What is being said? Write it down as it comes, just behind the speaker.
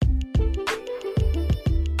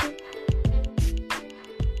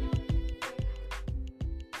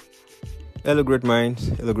Hello, great minds.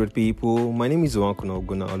 Hello, great people. My name is Wankuna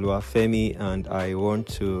Oluwafemi, and I want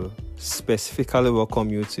to specifically welcome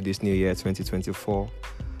you to this new year, 2024.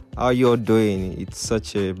 How you're doing? It's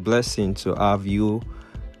such a blessing to have you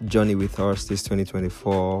journey with us this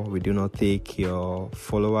 2024. We do not take your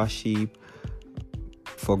followership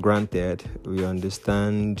for granted. We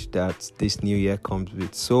understand that this new year comes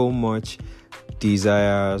with so much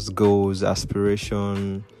desires, goals,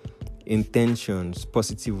 aspiration, intentions,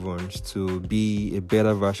 positive ones, to be a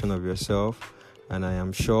better version of yourself. And I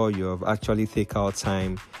am sure you have actually taken out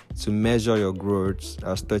time to measure your growth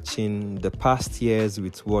as touching the past years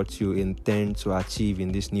with what you intend to achieve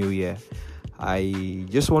in this new year. I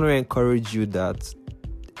just want to encourage you that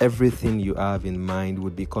everything you have in mind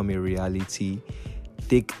would become a reality.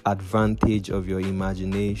 Take advantage of your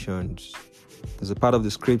imaginations. There's a part of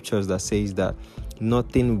the scriptures that says that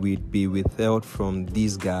nothing will be withheld from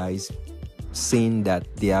these guys, saying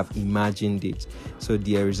that they have imagined it. So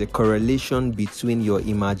there is a correlation between your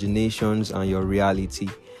imaginations and your reality.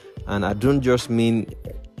 And I don't just mean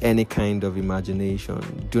any kind of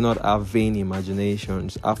imagination. Do not have vain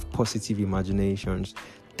imaginations. Have positive imaginations.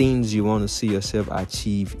 Things you want to see yourself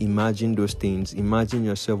achieve. Imagine those things. Imagine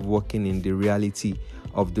yourself working in the reality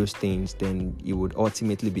of those things. Then you would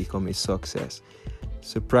ultimately become a success.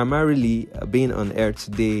 So primarily, being on air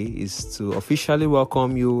today is to officially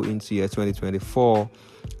welcome you into year 2024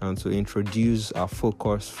 and to introduce our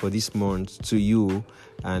focus for this month to you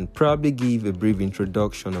and probably give a brief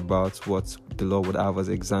introduction about what the Lord would have us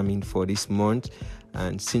examine for this month.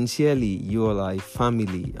 And sincerely, you all are a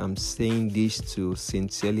family. I'm saying this to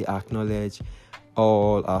sincerely acknowledge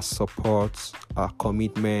all our support, our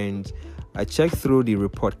commitment. I checked through the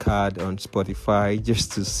report card on Spotify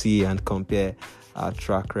just to see and compare our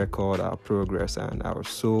track record, our progress, and I was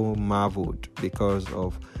so marveled because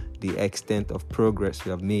of the extent of progress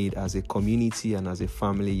we have made as a community and as a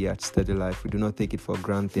family here at Steady Life. We do not take it for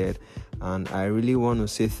granted, and I really want to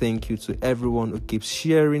say thank you to everyone who keeps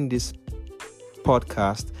sharing this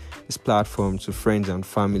podcast, this platform, to friends and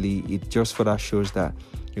family. It just further shows that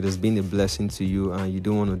it has been a blessing to you, and you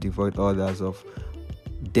don't want to devoid others of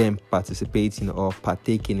them participating or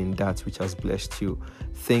partaking in that which has blessed you.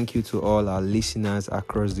 Thank you to all our listeners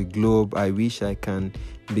across the globe. I wish I can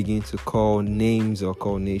begin to call names or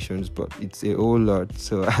call nations, but it's a whole lot.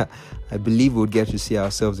 So I believe we'll get to see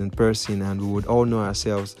ourselves in person, and we would all know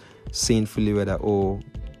ourselves saying fully whether,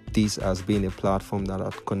 this has been a platform that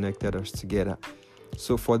has connected us together.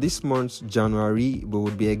 So for this month's January, we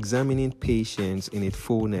will be examining patience in its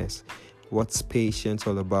fullness. What's patience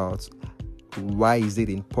all about? Why is it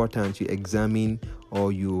important you examine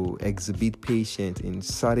or you exhibit patience in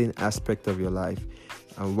certain aspect of your life?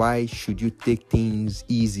 And why should you take things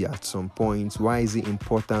easy at some points? Why is it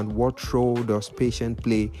important? What role does patience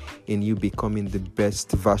play in you becoming the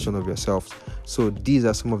best version of yourself? So these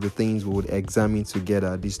are some of the things we would examine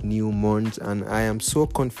together this new month, and I am so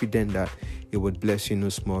confident that it would bless you in no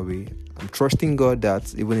small way. I'm trusting God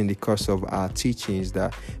that even in the course of our teachings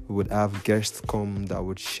that we would have guests come that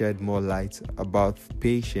would shed more light about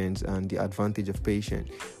patience and the advantage of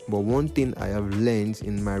patience. But one thing I have learned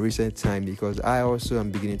in my recent time, because I also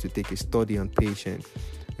am beginning to take a study on patience.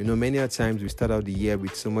 Many a times we start out the year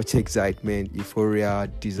with so much excitement, euphoria,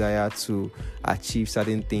 desire to achieve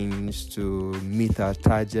certain things, to meet our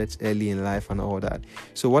targets early in life and all that.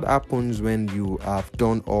 So what happens when you have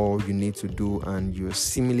done all you need to do and you're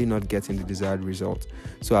seemingly not getting the desired result?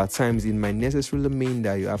 So at times it might necessarily mean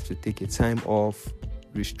that you have to take a time off,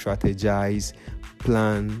 re-strategize,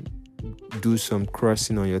 plan, do some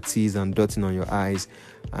crossing on your T's and dotting on your I's,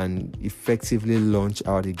 and effectively launch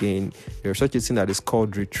out again. There's such a thing that is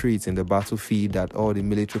called retreat in the battlefield, that all the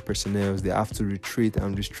military personnel, they have to retreat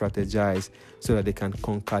and re-strategize so that they can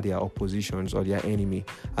conquer their oppositions or their enemy.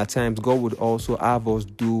 At times, God would also have us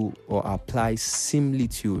do or apply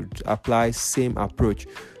similitude, apply same approach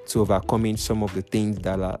to overcoming some of the things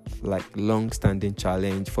that are like long-standing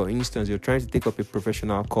challenge. For instance, you're trying to take up a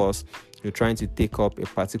professional course, you're trying to take up a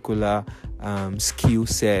particular skill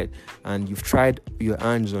set, and you've tried your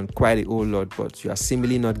hands on quite a whole lot, but you are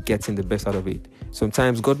seemingly not getting the best out of it.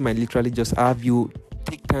 Sometimes God might literally just have you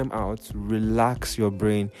take time out, relax your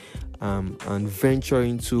brain, and venture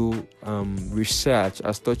into research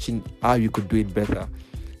as touching how you could do it better.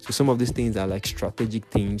 So some of these things are like strategic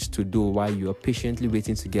things to do while you are patiently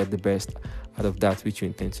waiting to get the best out of that which you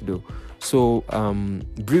intend to do. So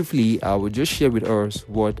briefly, I will just share with us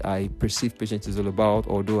what I perceive patience is all about,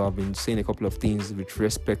 although I've been saying a couple of things with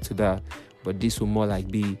respect to that, but this will more like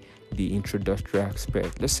be the introductory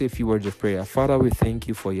aspect. Let's say a few words of prayer. Father, we thank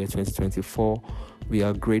you for year 2024. We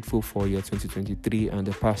are grateful for year 2023 and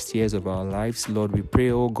the past years of our lives. Lord, we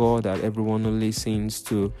pray, oh God, that everyone who listens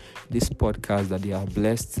to this podcast, that they are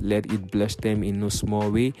blessed. Let it bless them in no small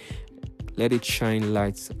way. Let it shine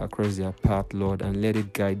lights across their path, Lord, and let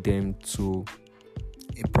it guide them to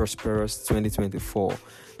a prosperous 2024.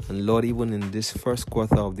 And Lord, even in this first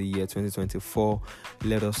quarter of the year 2024,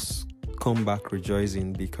 let us come back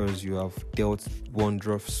rejoicing because you have dealt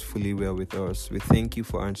wonderfully well with us. We thank you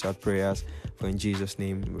for answered prayers. For in Jesus'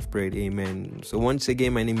 name we've prayed, amen. So once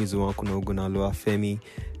again, my name is Nwankwo Femi,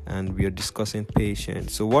 and we are discussing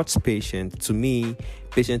patience. So what's patience? To me,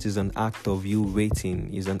 patience is an act of you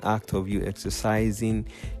waiting, is an act of you exercising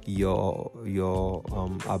your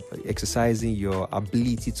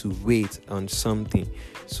ability to wait on something.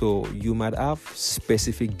 So you might have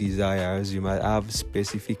specific desires, you might have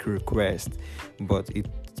specific requests, but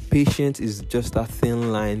patience is just a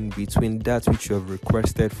thin line between that which you have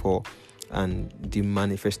requested for and the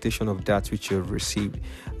manifestation of that which you have received.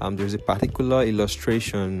 There's a particular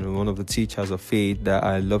illustration one of the teachers of faith that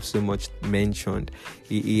I love so much mentioned.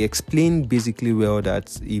 He explained basically well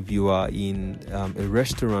that if you are in a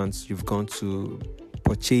restaurant, you've gone to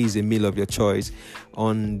purchase a meal of your choice,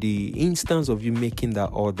 on the instance of you making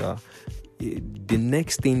that order, the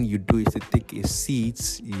next thing you do is to take a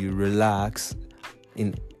seat, you relax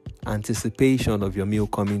in anticipation of your meal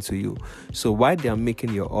coming to you. So while they are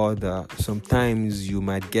making your order, sometimes you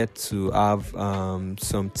might get to have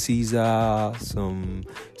some teaser, some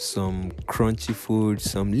crunchy food,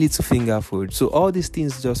 some little finger food. So all these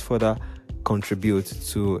things just further contribute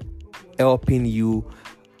to helping you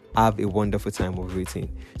have a wonderful time of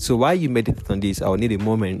waiting. So while you meditate on this, I'll need a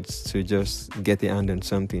moment to just get a hand on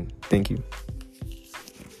something. Thank you.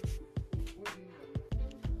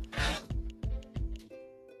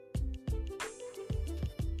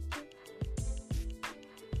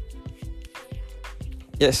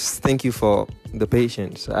 Yes, thank you for the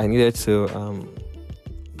patience. I needed to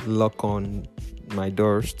lock on my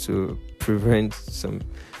doors to prevent some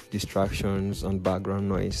distractions and background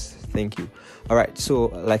noise. Thank you. All right, so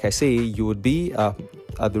like I say, you would be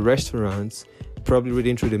at the restaurant, probably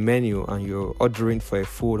reading through the menu, and you're ordering for a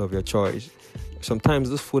food of your choice. Sometimes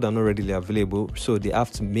those food are not readily available, so they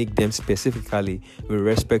have to make them specifically with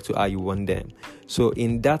respect to how you want them. So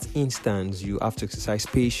in that instance, you have to exercise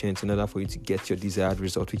patience in order for you to get your desired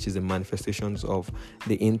result, which is the manifestations of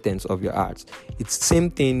the intents of your heart. It's the same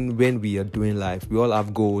thing when we are doing life. We all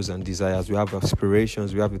have goals and desires. We have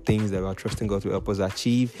aspirations. We have the things that we are trusting God to help us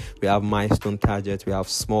achieve. We have milestone targets. We have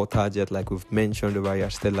small targets, like we've mentioned over your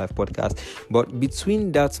Stay Life podcast. But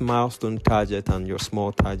between that milestone target and your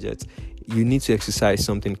small target, you need to exercise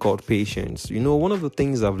something called patience. You know, one of the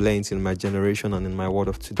things I've learned in my generation and in my world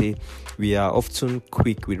of today, we are often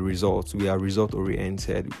quick with results. We are result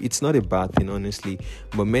oriented. It's not a bad thing, honestly,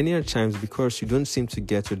 but many times because you don't seem to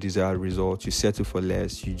get your desired result, you settle for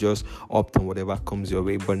less. You just opt on whatever comes your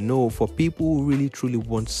way. But no, for people who really truly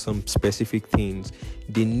want some specific things,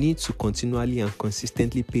 they need to continually and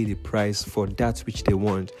consistently pay the price for that which they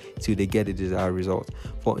want till they get the desired result.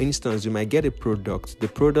 For instance, you might get a product. The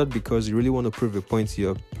product, because you really want to prove a point to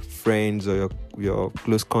your friends or your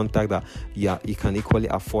close contact that you can equally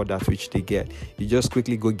afford that which they get. You just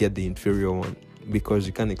quickly go get the inferior one because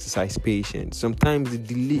you can't exercise patience. Sometimes the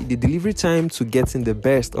delivery time to getting the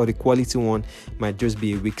best or the quality one might just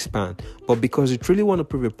be a week span. But because you truly want to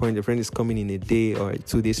prove a point, your friend is coming in a day or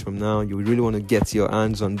 2 days from now, you really want to get your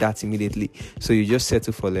hands on that immediately. So you just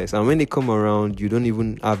settle for less. And when they come around, you don't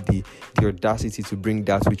even have the audacity to bring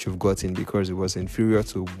that which you've gotten because it was inferior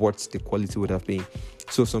to what the quality would have been.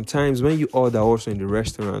 So sometimes when you order also in the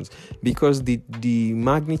restaurants, because the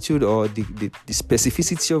magnitude or the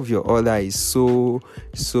specificity of your order is so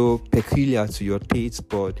peculiar to your taste,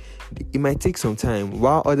 but it might take some time.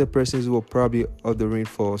 While other persons who are probably ordering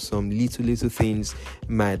for some little things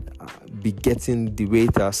might be getting the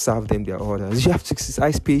waiter serve them their orders. You have to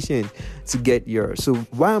exercise patience to get yours. So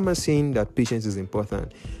why am I saying that patience is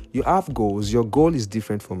important? You have goals. Your goal is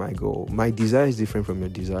different from my goal. My desire is different from your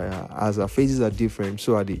desire. As our phases are different,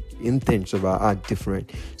 so are the intents of our heart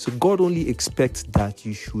different. So God only expects that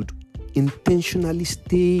you should intentionally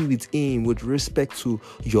stay with Him with respect to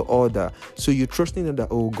your order. So you're trusting that,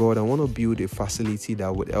 oh God, I want to build a facility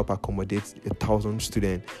that would help accommodate 1,000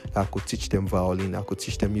 students. I could teach them violin. I could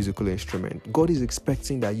teach them musical instrument. God is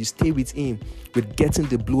expecting that you stay with Him with getting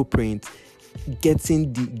the blueprint,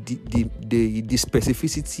 getting the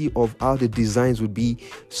specificity of how the designs would be,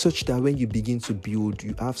 such that when you begin to build,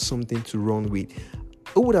 you have something to run with.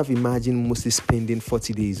 who would have imagined Moses spending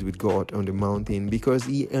 40 days with God on the mountain? Because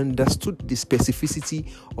he understood the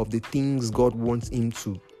specificity of the things God wants him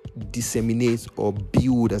to disseminate or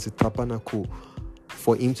build as a tabernacle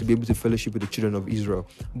for him to be able to fellowship with the children of Israel.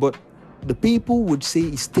 But the people would say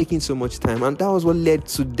it's taking so much time, and that was what led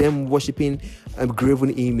to them worshiping a graven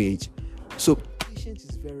image. So patience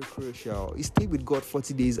is very crucial. He stayed with God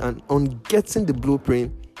 40 days, and on getting the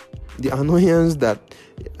blueprint, the annoyance that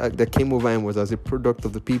came over him was as a product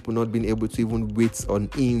of the people not being able to even wait on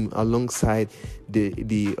him alongside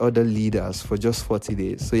the other leaders for just 40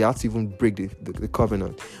 days. So he had to even break the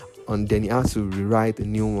covenant, and then he had to rewrite a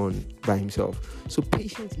new one by himself. So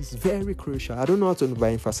patience is very crucial. I don't know how to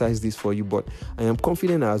emphasize this for you, but I am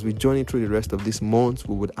confident as we journey through the rest of this month,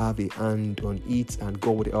 we would have a hand on it, and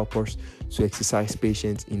God would help us to exercise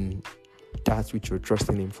patience in that which you're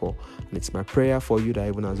trusting him for. And it's my prayer for you that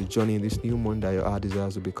even as you journey in this new month, that your heart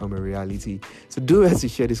desires will become a reality. So do as to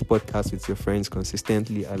share this podcast with your friends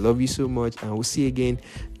consistently. I love you so much, and we'll see you again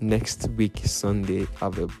next week Sunday.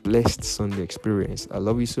 Have a blessed Sunday experience. I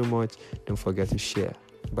love you so much. Don't forget to share.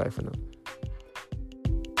 Bye for now.